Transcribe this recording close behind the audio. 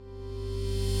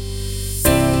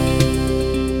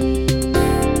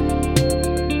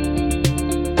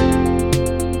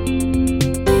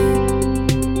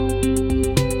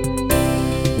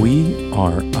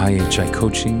IHI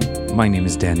Coaching. My name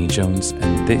is Danny Jones,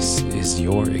 and this is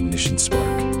your Ignition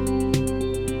Spark.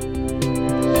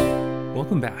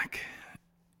 Welcome back.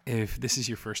 If this is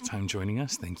your first time joining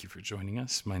us, thank you for joining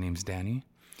us. My name is Danny,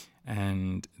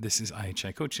 and this is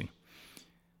IHI Coaching.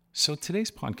 So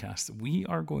today's podcast, we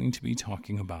are going to be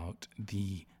talking about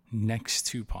the next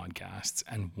two podcasts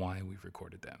and why we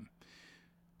recorded them.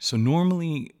 So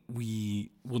normally we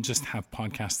will just have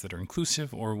podcasts that are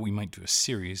inclusive, or we might do a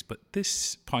series, but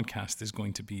this podcast is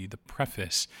going to be the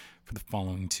preface for the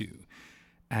following two.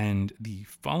 And the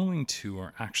following two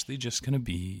are actually just going to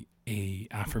be a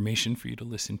affirmation for you to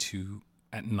listen to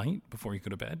at night before you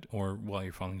go to bed or while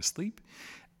you're falling asleep.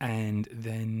 And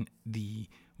then the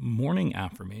morning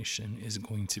affirmation is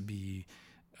going to be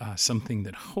something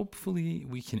that hopefully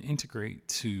we can integrate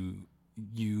to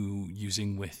you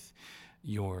using with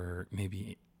your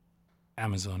maybe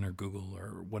Amazon or Google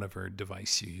or whatever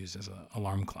device you use as an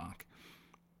alarm clock.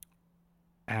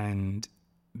 And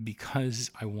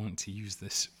because I want to use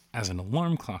this as an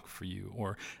alarm clock for you,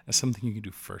 or as something you can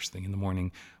do first thing in the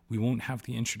morning, we won't have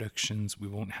the introductions, we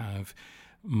won't have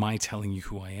my telling you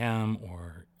who I am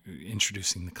or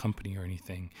introducing the company or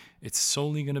anything. It's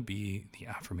solely going to be the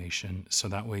affirmation, so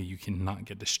that way you cannot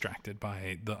get distracted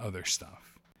by the other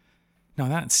stuff. Now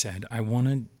that said, I want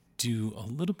to do a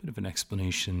little bit of an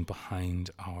explanation behind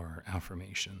our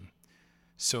affirmation.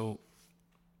 So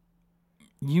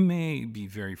you may be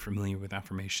very familiar with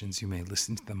affirmations. You may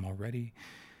listen to them already.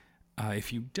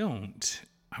 If you don't,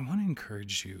 I want to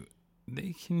encourage you.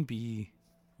 They can be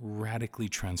radically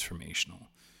transformational.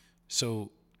 So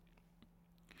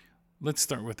let's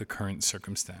start with the current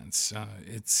circumstance.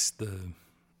 It's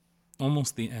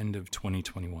almost the end of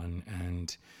 2021,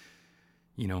 and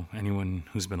anyone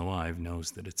who's been alive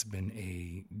knows that it's been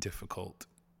a difficult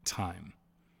time.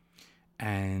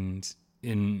 And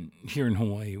here in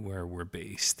Hawaii, where we're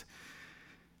based,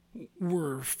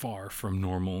 we're far from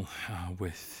normal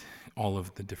with all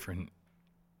of the different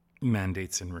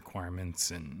mandates and requirements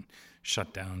and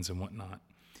shutdowns and whatnot.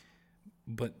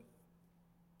 But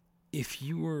if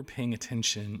you were paying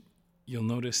attention, you'll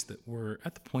notice that we're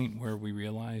at the point where we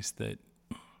realize that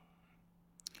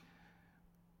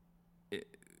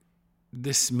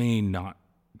this may not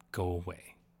go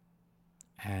away.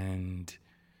 And,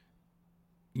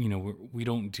 we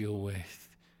don't deal with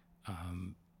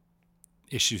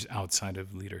issues outside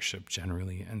of leadership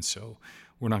generally. And so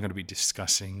we're not going to be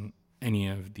discussing any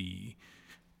of the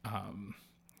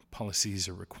policies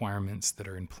or requirements that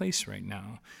are in place right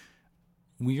now.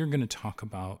 We are going to talk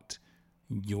about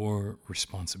your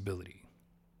responsibility.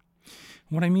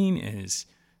 What I mean is,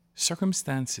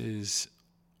 circumstances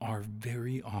are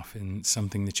very often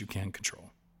something that you can't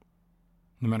control.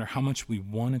 No matter how much we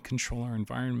want to control our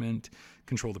environment,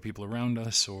 control the people around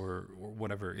us, or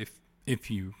whatever, if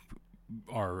you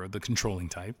are the controlling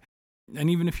type, and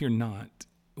even if you're not,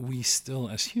 we still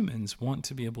as humans want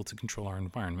to be able to control our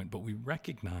environment, but we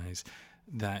recognize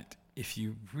that if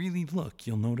you really look,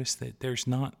 you'll notice that there's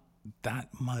not that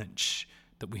much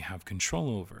that we have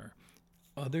control over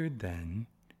other than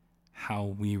how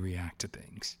we react to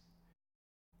things.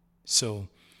 So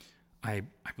I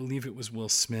believe it was Will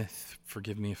Smith,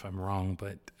 forgive me if I'm wrong,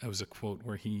 but it was a quote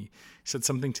where he said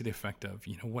something to the effect of,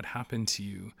 what happened to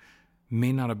you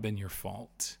may not have been your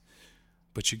fault,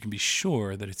 but you can be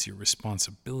sure that it's your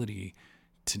responsibility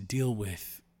to deal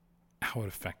with how it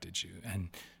affected you. And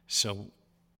so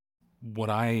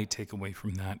what I take away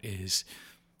from that is,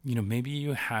 maybe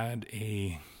you had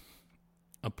a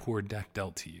poor deck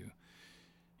dealt to you.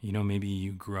 Maybe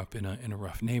you grew up in a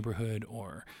rough neighborhood,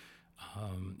 or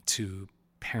to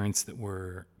parents that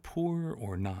were poor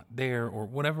or not there, or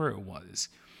whatever it was.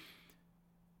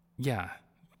 Yeah,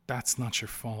 that's not your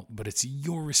fault, but it's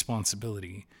your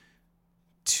responsibility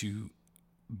to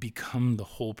become the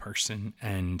whole person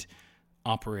and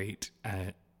operate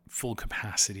at full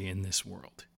capacity in this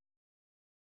world.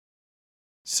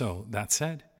 So that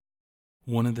said,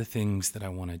 one of the things that I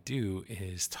want to do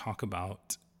is talk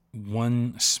about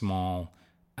one small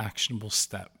actionable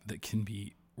step that can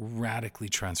be radically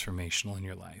transformational in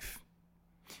your life.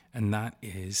 And that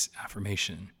is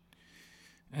affirmation.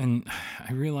 And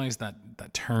I realize that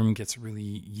that term gets really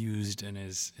used and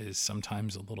is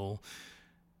sometimes a little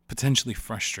potentially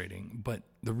frustrating. But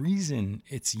the reason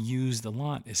it's used a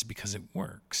lot is because it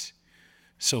works.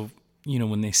 So,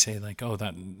 when they say like, oh,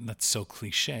 that's so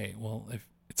cliche. Well, if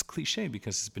it's cliche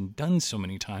because it's been done so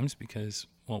many times, because,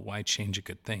 well, why change a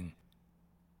good thing?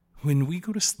 When we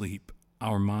go to sleep,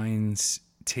 our minds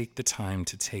take the time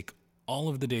to take all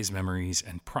of the day's memories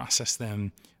and process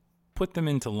them, put them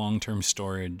into long-term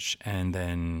storage, and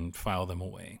then file them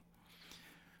away.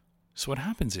 So what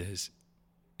happens is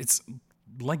it's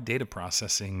like data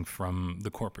processing from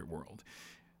the corporate world.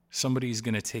 Somebody's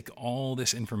going to take all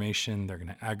this information, they're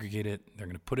going to aggregate it, they're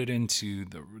going to put it into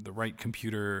the right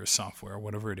computer software,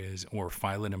 whatever it is, or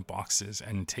file it in boxes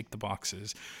and take the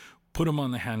boxes, put them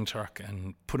on the hand truck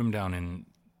and put them down in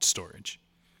storage.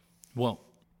 Well,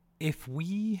 if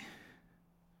we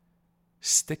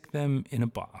stick them in a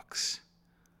box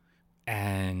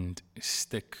and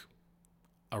stick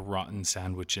a rotten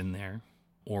sandwich in there,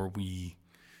 or we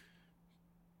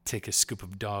take a scoop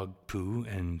of dog poo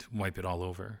and wipe it all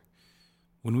over,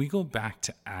 when we go back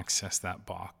to access that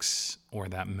box or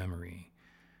that memory,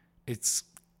 it's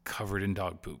covered in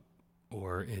dog poop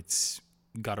or it's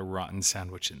got a rotten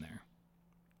sandwich in there.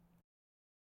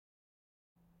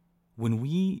 When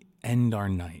we end our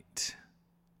night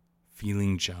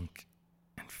feeling junk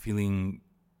and feeling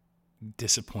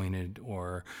disappointed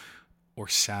or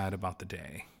sad about the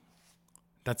day,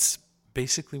 that's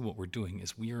basically what we're doing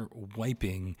is we are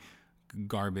wiping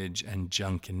garbage and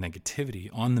junk and negativity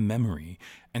on the memory,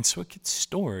 and so it gets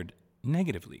stored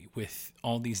negatively with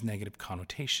all these negative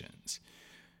connotations.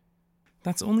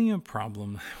 That's only a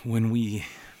problem when we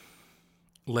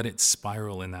let it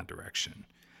spiral in that direction,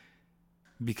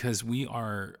 because we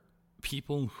are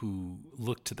people who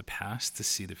look to the past to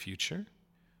see the future.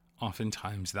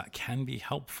 Oftentimes that can be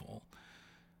helpful.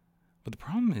 But the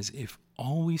problem is if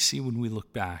all we see when we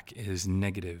look back is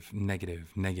negative,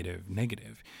 negative, negative,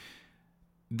 negative,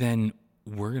 then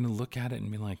we're going to look at it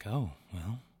and be like, oh,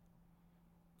 well,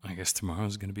 I guess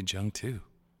tomorrow's going to be junk too.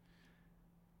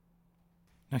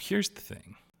 Now, here's the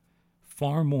thing.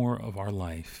 Far more of our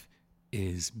life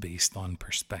is based on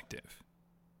perspective.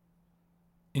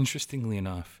 Interestingly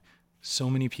enough, so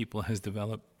many people has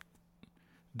developed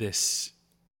this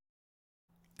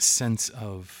sense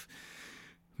of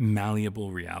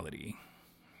malleable reality.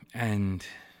 And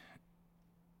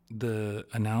the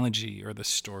analogy or the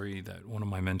story that one of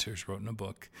my mentors wrote in a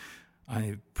book,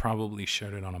 I probably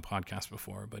shared it on a podcast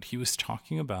before, but he was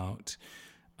talking about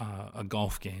a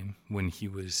golf game when he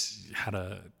had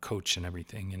a coach and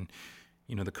everything. And,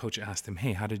 the coach asked him,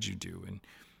 hey, how did you do? And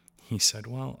he said,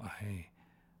 well, I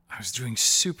was doing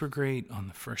super great on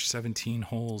the first 17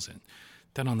 holes. And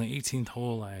then on the 18th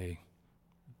hole, I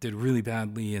did really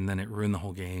badly, and then it ruined the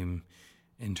whole game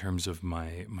in terms of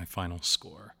my final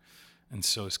score. And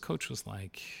so his coach was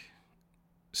like,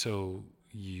 so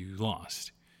you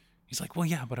lost? He's like, well,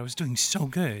 yeah, but I was doing so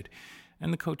good.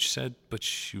 And the coach said,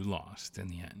 but you lost in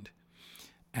the end.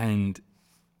 And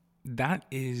that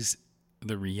is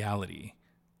the reality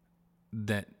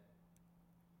that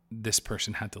this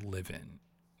person had to live in,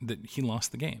 that he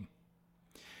lost the game.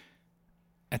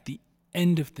 At the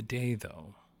end of the day,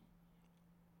 though,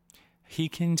 he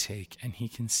can take and he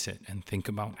can sit and think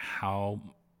about how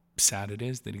sad it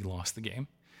is that he lost the game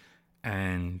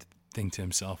and think to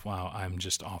himself, wow, I'm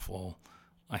just awful.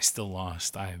 I still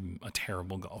lost. I'm a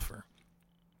terrible golfer.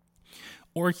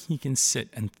 Or he can sit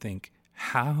and think,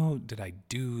 how did I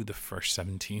do the first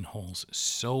 17 holes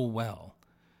so well?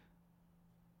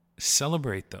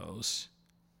 Celebrate those.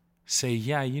 Say,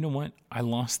 yeah, you know what? I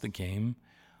lost the game,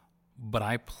 but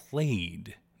I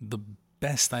played the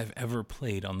best I've ever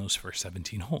played on those first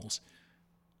 17 holes.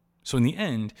 So in the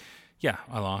end, yeah,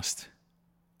 I lost,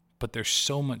 but there's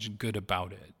so much good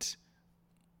about it.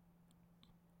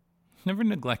 Never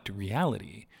neglect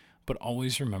reality, but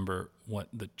always remember what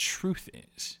the truth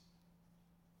is.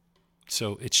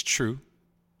 So it's true,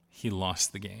 he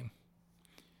lost the game.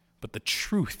 But the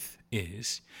truth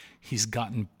is, he's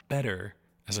gotten better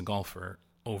as a golfer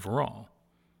overall.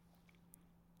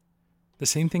 The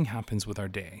same thing happens with our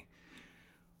day.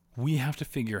 We have to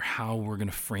figure how we're going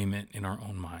to frame it in our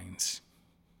own minds.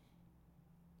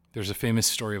 There's a famous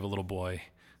story of a little boy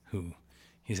who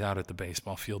he's out at the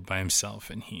baseball field by himself,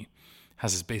 and he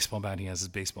has his baseball bat, he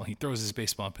throws his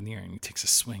baseball up in the air and he takes a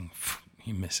swing.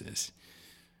 He misses.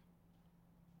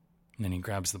 And then he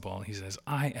grabs the ball. He says,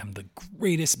 I am the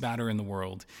greatest batter in the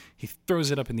world. He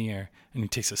throws it up in the air and he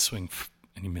takes a swing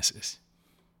and he misses.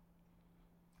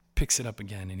 Picks it up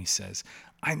again and he says,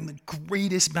 I'm the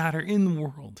greatest batter in the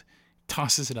world.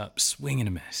 Tosses it up, swing and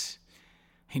a miss.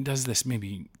 He does this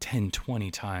maybe 10, 20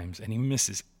 times and he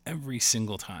misses every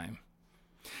single time.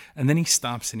 And then he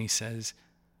stops and he says,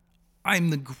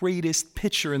 I'm the greatest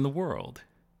pitcher in the world.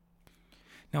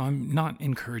 Now, I'm not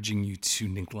encouraging you to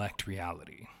neglect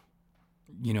reality.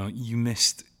 You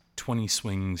missed 20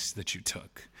 swings that you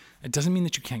took. It doesn't mean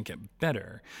that you can't get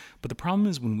better. But the problem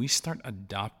is when we start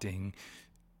adopting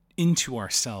into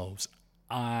ourselves,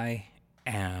 I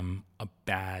am a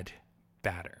bad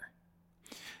batter.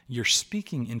 You're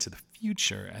speaking into the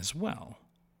future as well.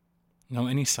 Now,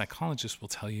 any psychologist will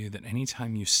tell you that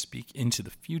anytime you speak into the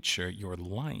future, you're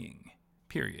lying,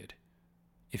 period.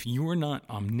 If you're not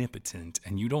omnipotent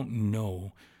and you don't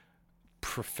know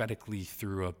prophetically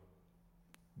through a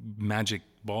magic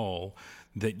ball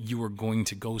that you are going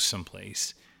to go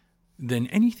someplace, then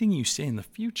anything you say in the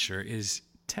future is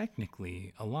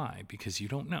technically a lie because you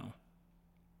don't know.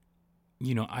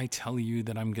 I tell you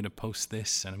that I'm going to post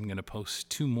this and I'm going to post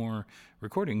 2 more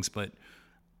recordings, but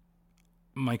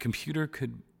my computer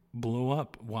could blow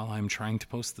up while I'm trying to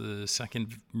post the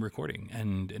second recording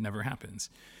and it never happens.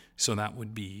 So that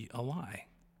would be a lie.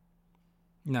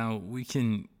 Now, we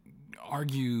can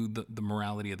argue the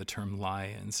morality of the term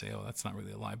lie and say, oh, that's not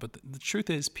really a lie. But the truth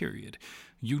is, period.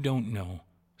 You don't know,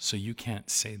 so you can't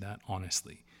say that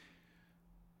honestly.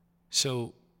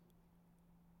 So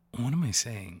what am I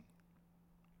saying?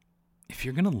 If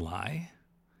you're going to lie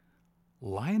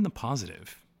in the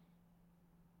positive.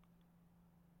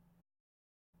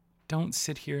 Don't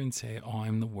sit here and say, oh,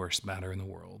 I'm the worst batter in the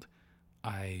world.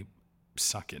 I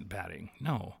suck at batting.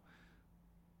 No.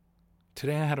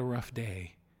 Today I had a rough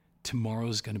day.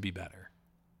 Tomorrow's going to be better.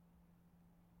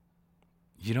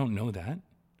 You don't know that,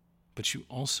 but you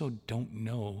also don't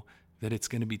know that it's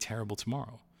going to be terrible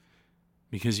tomorrow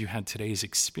because you had today's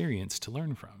experience to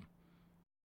learn from.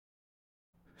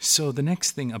 So the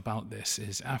next thing about this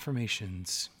is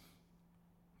affirmations.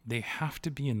 They have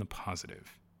to be in the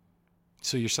positive.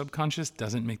 So your subconscious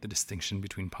doesn't make the distinction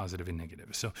between positive and negative.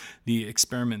 So the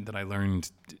experiment that I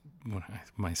learned when I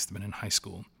must have been in high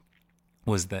school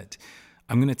was that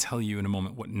I'm going to tell you in a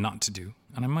moment what not to do.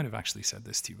 And I might have actually said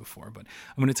this to you before, but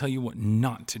I'm going to tell you what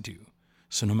not to do.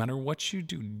 So no matter what you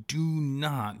do, do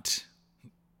not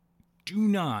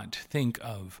think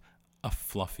of a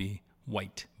fluffy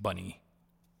white bunny.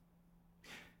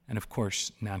 And of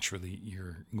course, naturally,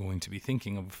 you're going to be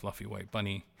thinking of a fluffy white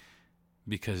bunny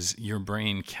because your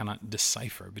brain cannot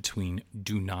decipher between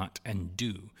do not and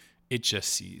do. It just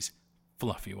sees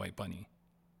fluffy white bunny.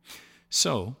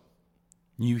 So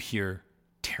you hear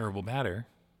terrible batter.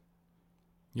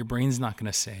 Your brain's not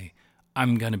going to say,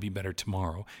 I'm going to be better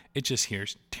tomorrow. It just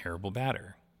hears terrible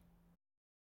batter.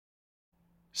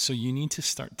 So you need to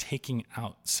start taking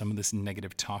out some of this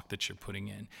negative talk that you're putting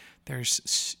in.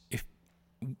 If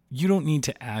you don't need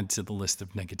to add to the list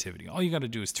of negativity. All you got to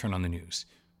do is turn on the news.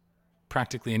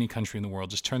 Practically any country in the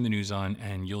world, just turn the news on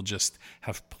and you'll just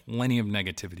have plenty of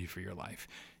negativity for your life.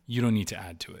 You don't need to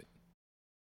add to it.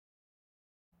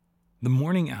 The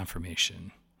morning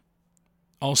affirmation,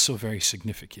 also very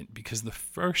significant because the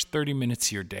first 30 minutes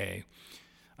of your day,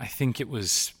 I think it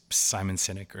was Simon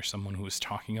Sinek or someone who was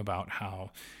talking about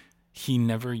how he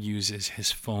never uses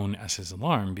his phone as his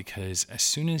alarm because as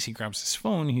soon as he grabs his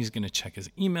phone, he's going to check his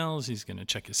emails, he's going to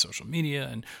check his social media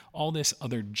and all this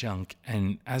other junk.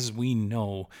 And as we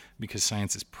know, because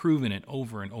science has proven it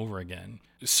over and over again,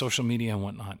 social media and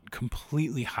whatnot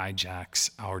completely hijacks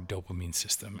our dopamine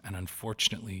system. And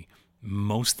unfortunately,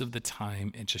 most of the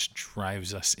time, it just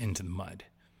drives us into the mud.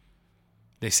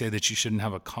 They say that you shouldn't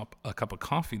have a cup of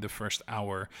coffee the first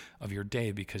hour of your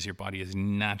day because your body is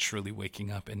naturally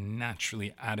waking up and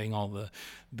naturally adding all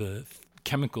the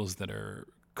chemicals that are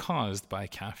caused by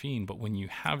caffeine. But when you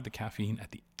have the caffeine at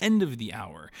the end of the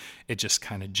hour, it just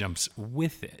kind of jumps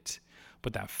with it.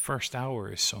 But that first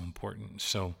hour is so important.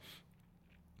 So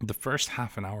the first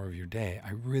half an hour of your day,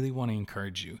 I really want to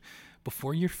encourage you,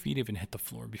 before your feet even hit the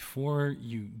floor, before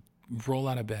you roll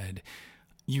out of bed,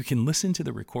 you can listen to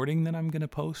the recording that I'm going to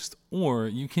post, or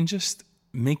you can just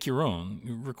make your own.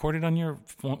 Record it on your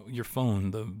phone,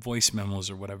 the voice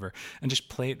memos or whatever, and just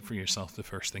play it for yourself the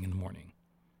first thing in the morning.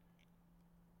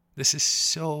 This is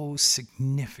so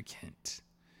significant.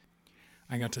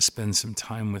 I got to spend some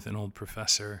time with an old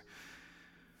professor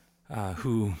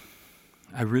who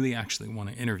I really actually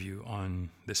want to interview on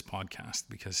this podcast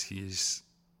because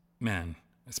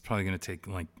it's probably going to take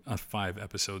like a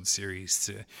 5-episode series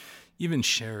to even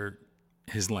share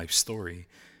his life story.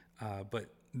 But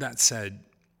that said,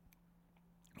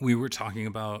 we were talking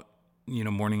about,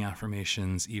 morning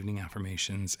affirmations, evening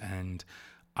affirmations, and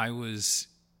I was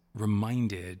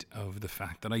reminded of the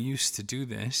fact that I used to do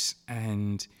this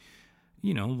and,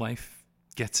 life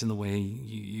gets in the way.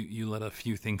 You let a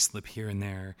few things slip here and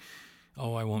there.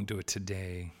 Oh, I won't do it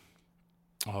today.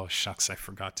 Oh, shucks, I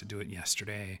forgot to do it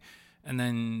yesterday. And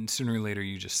then sooner or later,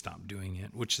 you just stop doing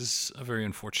it, which is a very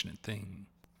unfortunate thing.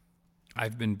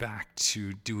 I've been back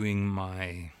to doing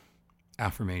my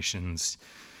affirmations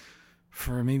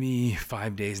for maybe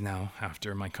 5 days now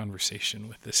after my conversation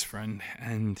with this friend.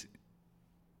 And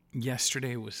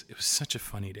yesterday it was such a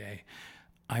funny day.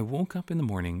 I woke up in the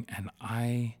morning and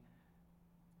I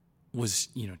was,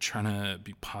 trying to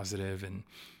be positive, and,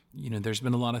 there's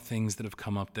been a lot of things that have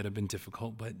come up that have been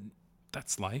difficult, but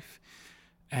that's life.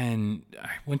 And I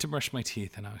went to brush my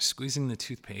teeth, and I was squeezing the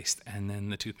toothpaste, and then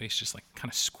the toothpaste just like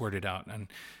kind of squirted out. And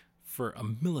for a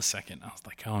millisecond, I was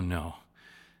like, oh no.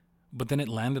 But then it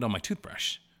landed on my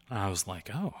toothbrush. And I was like,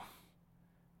 oh,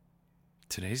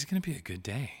 today's going to be a good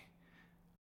day.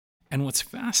 And what's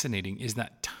fascinating is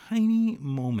that tiny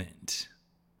moment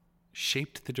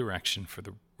shaped the direction for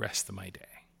the rest of my day.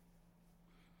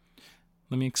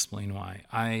 Let me explain why.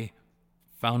 I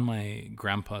found my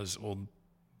grandpa's old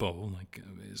bow, like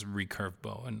his recurve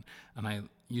bow, and I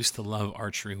used to love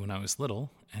archery when I was little,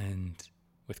 and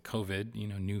with COVID,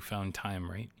 newfound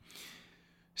time, right?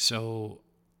 So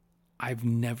I've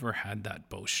never had that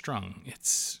bow strung.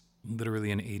 It's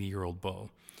literally an 80-year-old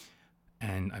bow,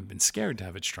 and I've been scared to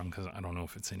have it strung because I don't know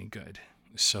if it's any good.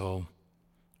 So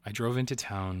I drove into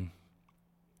town,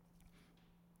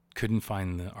 couldn't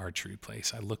find the archery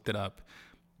place. I looked it up.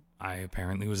 I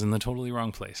apparently was in the totally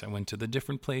wrong place. I went to the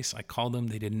different place. I called them.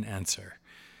 They didn't answer.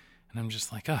 And I'm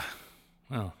just like,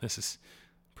 well, this is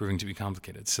proving to be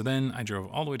complicated. So then I drove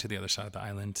all the way to the other side of the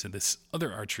island to this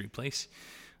other archery place.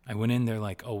 I went in. They're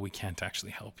like, oh, we can't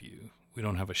actually help you. We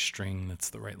don't have a string that's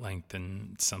the right length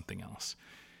and something else.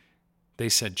 They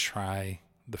said, try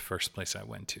the first place I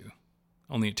went to.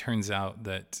 Only it turns out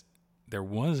that there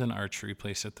was an archery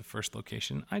place at the first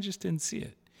location. I just didn't see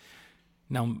it.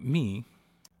 Now,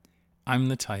 I'm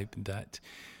the type that,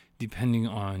 depending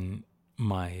on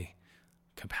my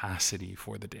capacity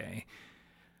for the day,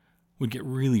 would get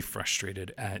really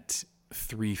frustrated at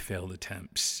 3 failed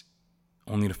attempts,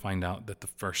 only to find out that the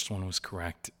first one was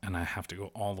correct and I have to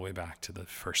go all the way back to the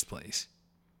first place.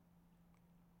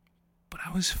 But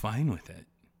I was fine with it.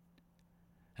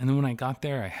 And then when I got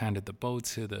there, I handed the bow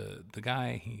to the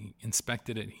guy. He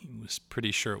inspected it. He was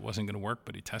pretty sure it wasn't going to work,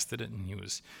 but he tested it, and he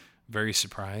was very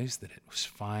surprised that it was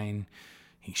fine.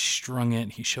 He strung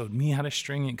it. He showed me how to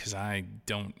string it because I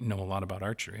don't know a lot about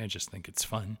archery. I just think it's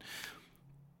fun.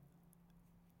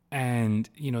 And,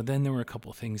 then there were a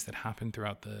couple of things that happened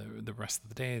throughout the rest of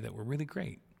the day that were really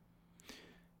great.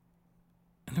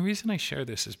 And the reason I share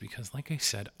this is because, like I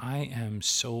said, I am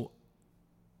so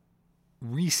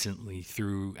recently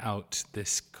throughout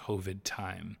this COVID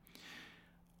time,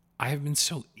 I have been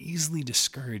so easily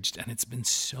discouraged, and it's been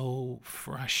so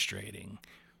frustrating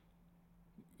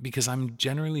because I'm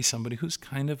generally somebody who's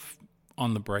kind of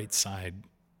on the bright side,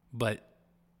 but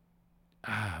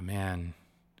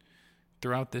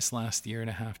throughout this last year and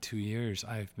a half, 2 years,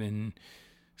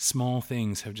 small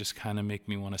things have just kind of make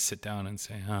me want to sit down and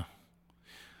say,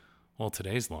 well,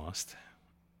 today's lost.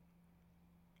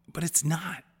 But it's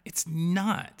not. It's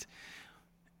not.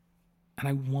 And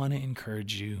I want to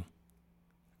encourage you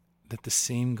that the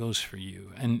same goes for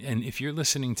you. And if you're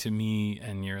listening to me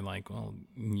and you're like, well,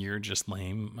 you're just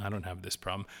lame, I don't have this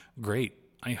problem, great.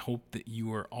 I hope that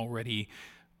you are already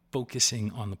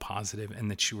focusing on the positive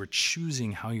and that you are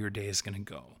choosing how your day is going to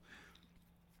go.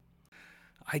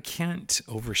 I can't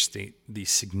overstate the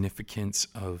significance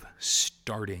of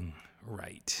starting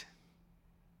right.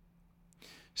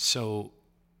 So,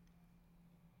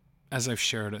 as I've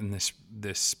shared in this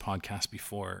podcast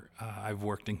before, I've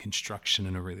worked in construction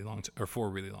for a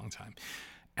really long time,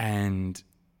 and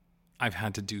I've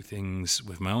had to do things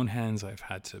with my own hands. I've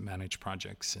had to manage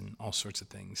projects and all sorts of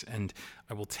things. And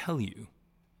I will tell you,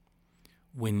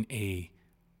 when a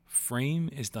frame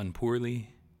is done poorly,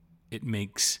 it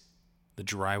makes the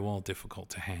drywall difficult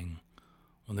to hang.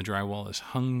 When the drywall is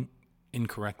hung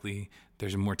incorrectly,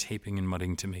 there's more taping and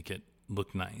mudding to make it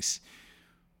look nice.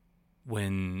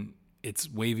 When it's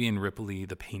wavy and ripply,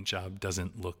 the paint job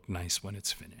doesn't look nice when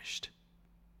it's finished.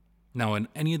 Now, in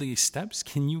any of these steps,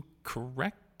 can you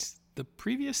correct the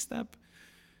previous step?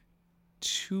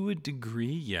 To a degree,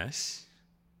 yes.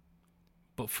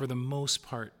 But for the most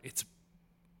part, it's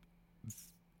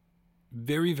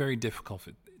very, very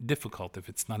difficult, if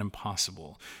it's not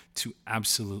impossible, to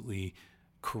absolutely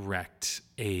correct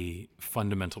a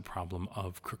fundamental problem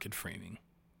of crooked framing.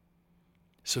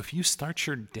 So if you start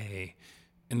your day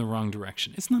in the wrong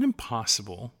direction, it's not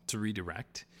impossible to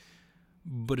redirect,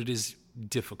 but it is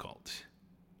difficult.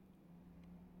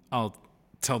 I'll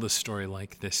tell this story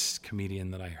like this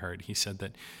comedian that I heard. He said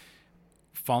that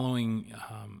following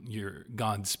your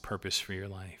God's purpose for your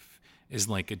life is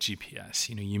like a GPS.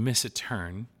 You miss a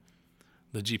turn,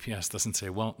 the GPS doesn't say,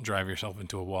 well, drive yourself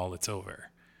into a wall, it's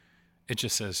over. It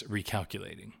just says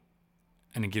recalculating.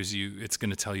 And it's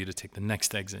going to tell you to take the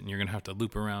next exit, and you're going to have to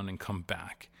loop around and come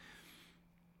back.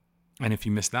 And if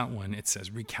you miss that one, it says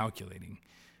recalculating,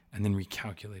 and then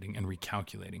recalculating and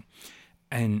recalculating.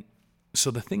 And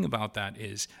So the thing about that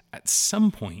is, at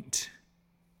some point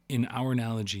in our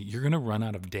analogy, you're going to run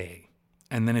out of day,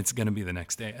 and then it's going to be the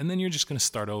next day, and then you're just going to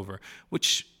start over,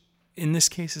 which in this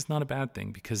case is not a bad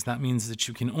thing, because that means that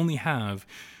you can only have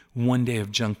one day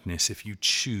of junkness if you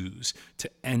choose to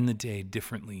end the day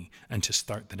differently and to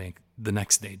start the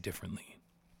next day differently.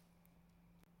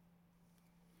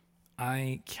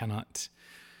 I cannot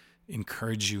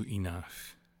encourage you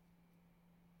enough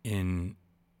in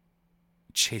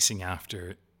chasing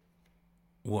after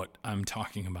what I'm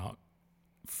talking about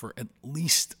for at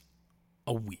least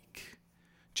a week.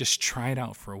 Just try it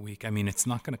out for a week. I mean, it's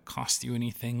not going to cost you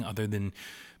anything other than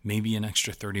maybe an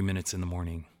extra 30 minutes in the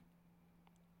morning.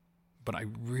 But I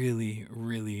really,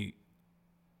 really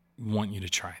want you to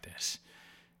try this.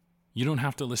 You don't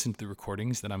have to listen to the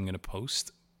recordings that I'm going to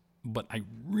post, but I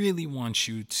really want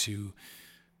you to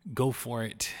go for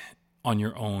it on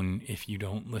your own if you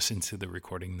don't listen to the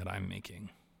recording that I'm making.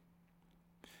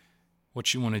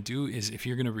 What you want to do is, if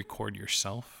you're going to record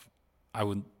yourself, I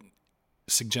would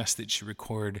suggest that you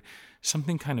record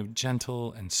something kind of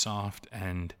gentle and soft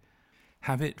and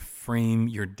have it frame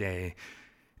your day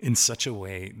in such a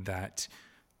way that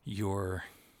you're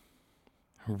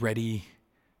ready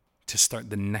to start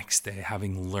the next day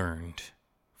having learned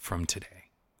from today.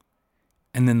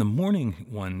 And then the morning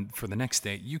one for the next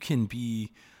day, you can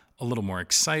be a little more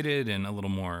excited and a little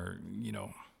more,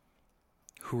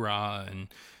 hoorah and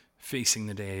facing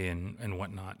the day and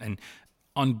whatnot. And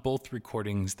on both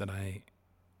recordings that I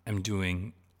am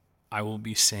doing, I will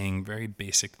be saying very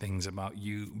basic things about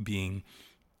you being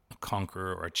a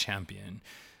conqueror or a champion,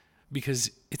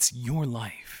 because it's your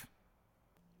life.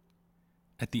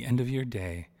 At the end of your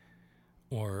day,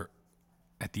 or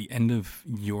at the end of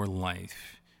your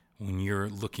life, when you're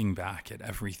looking back at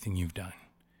everything you've done,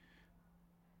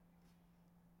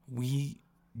 we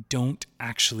don't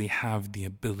actually have the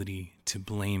ability to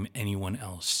blame anyone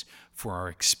else for our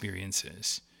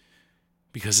experiences,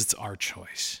 because it's our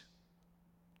choice.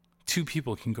 Two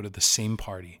people can go to the same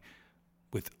party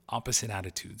with opposite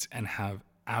attitudes and have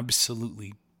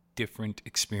absolutely different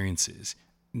experiences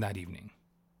that evening.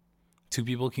 Two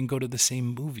people can go to the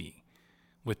same movie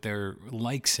with their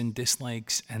likes and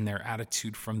dislikes and their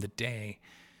attitude from the day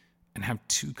and have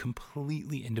two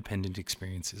completely independent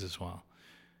experiences as well.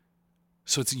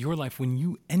 So it's your life. When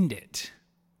you end it,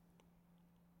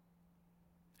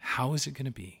 how is it going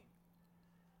to be?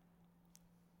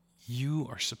 You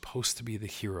are supposed to be the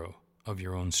hero of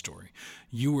your own story.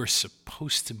 You are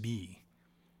supposed to be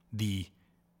the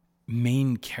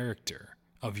main character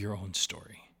of your own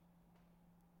story.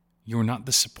 You're not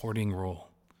the supporting role.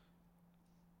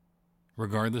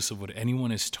 Regardless of what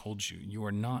anyone has told you, you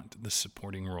are not the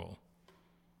supporting role.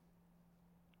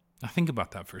 Now think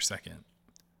about that for a second.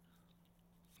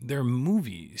 There are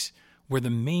movies where the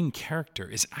main character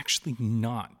is actually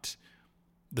not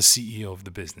the CEO of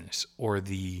the business or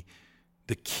the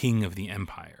king of the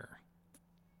empire.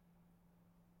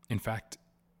 In fact,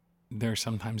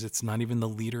 sometimes it's not even the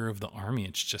leader of the army.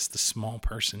 It's just the small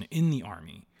person in the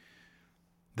army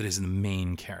that is the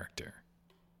main character.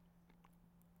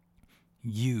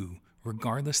 You,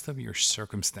 regardless of your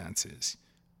circumstances,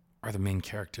 are the main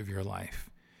character of your life.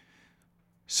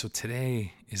 So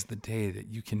today is the day that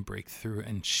you can break through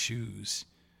and choose,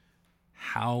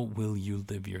 how will you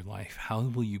live your life? How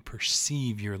will you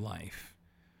perceive your life?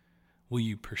 Will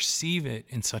you perceive it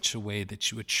in such a way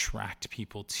that you attract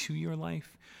people to your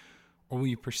life? Or will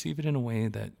you perceive it in a way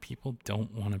that people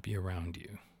don't want to be around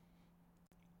you?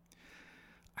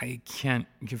 I can't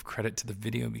give credit to the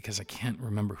video because I can't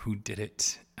remember who did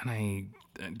it. And I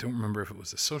don't remember if it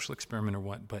was a social experiment or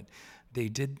what, but they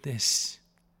did this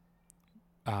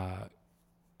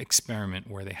experiment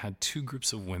where they had two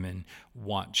groups of women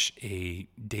watch a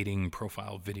dating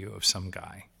profile video of some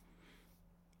guy.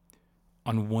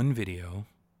 On one video,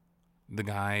 the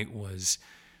guy was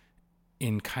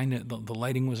in the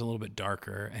lighting was a little bit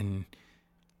darker, and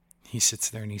he sits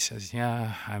there and he says,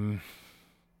 "Yeah, I'm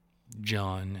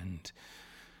John, and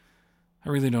I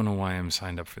really don't know why I'm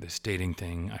signed up for this dating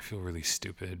thing. I feel really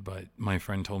stupid, but my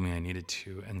friend told me I needed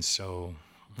to, and so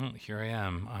here I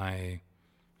am. I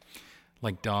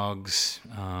like dogs.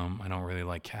 I don't really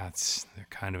like cats. They're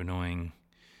kind of annoying.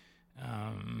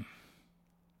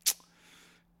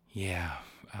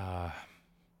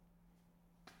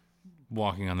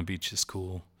 Walking on the beach is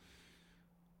cool."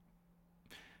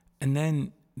 And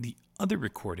then the other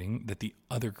recording that the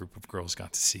other group of girls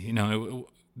got to see,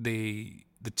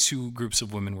 the two groups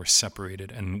of women were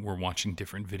separated and were watching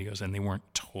different videos, and they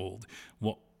weren't told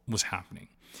what was happening.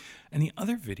 And the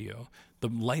other video, the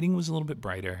lighting was a little bit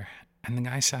brighter, and the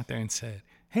guy sat there and said,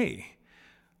 "Hey,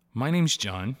 my name's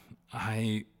John.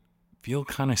 I feel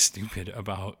kind of stupid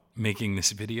about making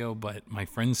this video, but my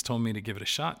friends told me to give it a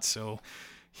shot, so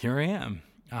here I am.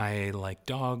 I like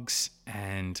dogs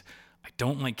and I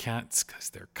don't like cats because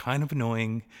they're kind of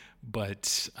annoying,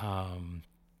 but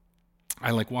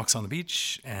I like walks on the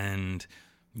beach, and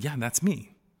yeah, that's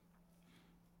me.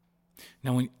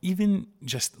 Now, when even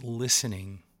just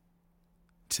listening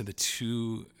to the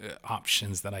two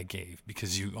options that I gave,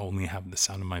 because you only have the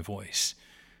sound of my voice,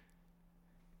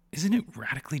 isn't it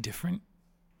radically different?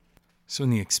 So in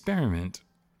the experiment,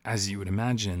 as you would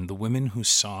imagine, the women who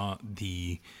saw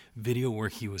the video where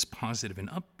he was positive and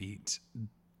upbeat,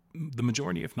 the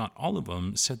majority, if not all of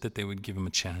them, said that they would give him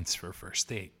a chance for a first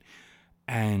date.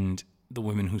 And the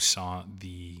women who saw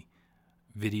the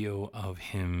video of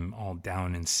him all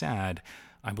down and sad,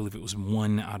 I believe it was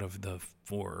 1 out of the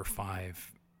 4 or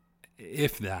 5,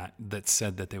 if that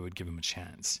said that they would give him a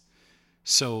chance.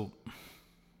 So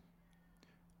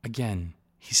again,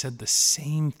 he said the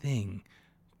same thing,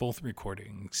 both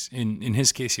recordings. In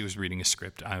his case, he was reading a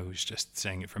script. I was just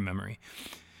saying it from memory.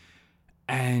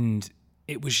 And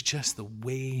it was just the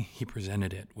way he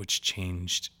presented it which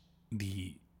changed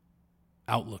the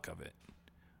outlook of it.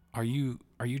 Are you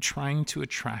trying to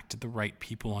attract the right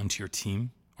people onto your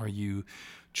team? Are you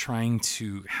trying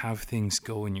to have things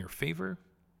go in your favor?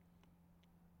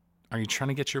 Are you trying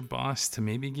to get your boss to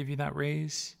maybe give you that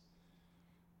raise?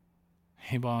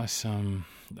 Hey boss, I'm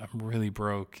really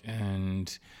broke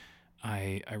and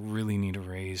I really need a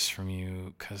raise from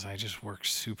you because I just worked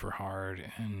super hard.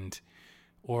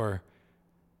 Or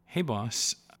hey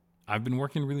boss, I've been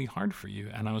working really hard for you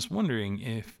and I was wondering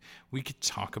if we could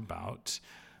talk about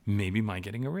maybe my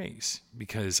getting a raise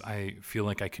because I feel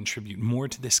like I contribute more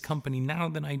to this company now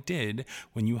than I did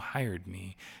when you hired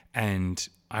me, and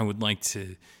I would like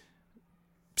to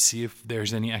see if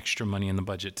there's any extra money in the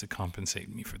budget to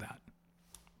compensate me for that.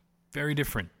 Very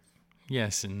different.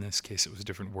 Yes, in this case it was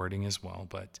different wording as well,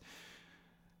 but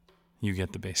you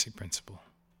get the basic principle.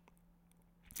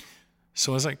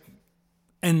 So as I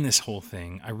end this whole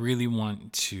thing, I really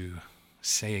want to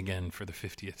say again for the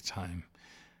 50th time,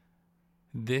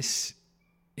 this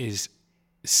is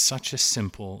such a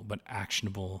simple but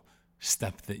actionable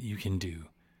step that you can do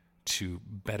to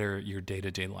better your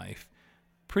day-to-day life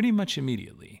pretty much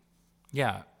immediately.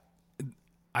 Yeah,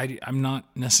 I'm not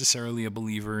necessarily a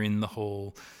believer in the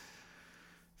whole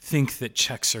think that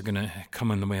checks are going to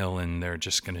come in the mail and they're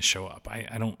just going to show up.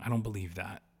 I don't believe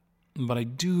that. But I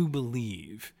do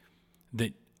believe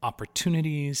that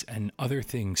opportunities and other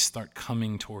things start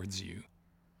coming towards you.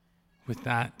 With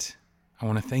that, I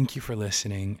want to thank you for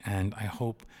listening, and I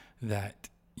hope that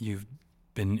you've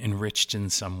been enriched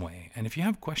in some way. And if you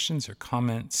have questions or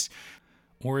comments,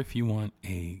 or if you want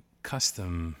a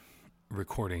custom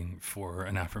recording for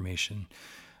an affirmation,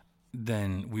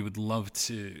 then we would love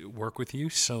to work with you.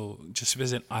 So just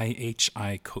visit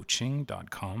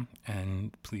ihicoaching.com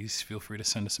and please feel free to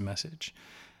send us a message,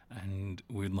 and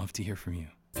we'd love to hear from you.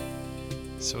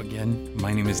 So again,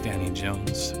 my name is Danny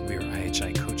Jones. We are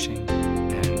IHI Coaching,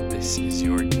 and this is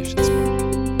your Ignition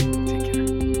Spark.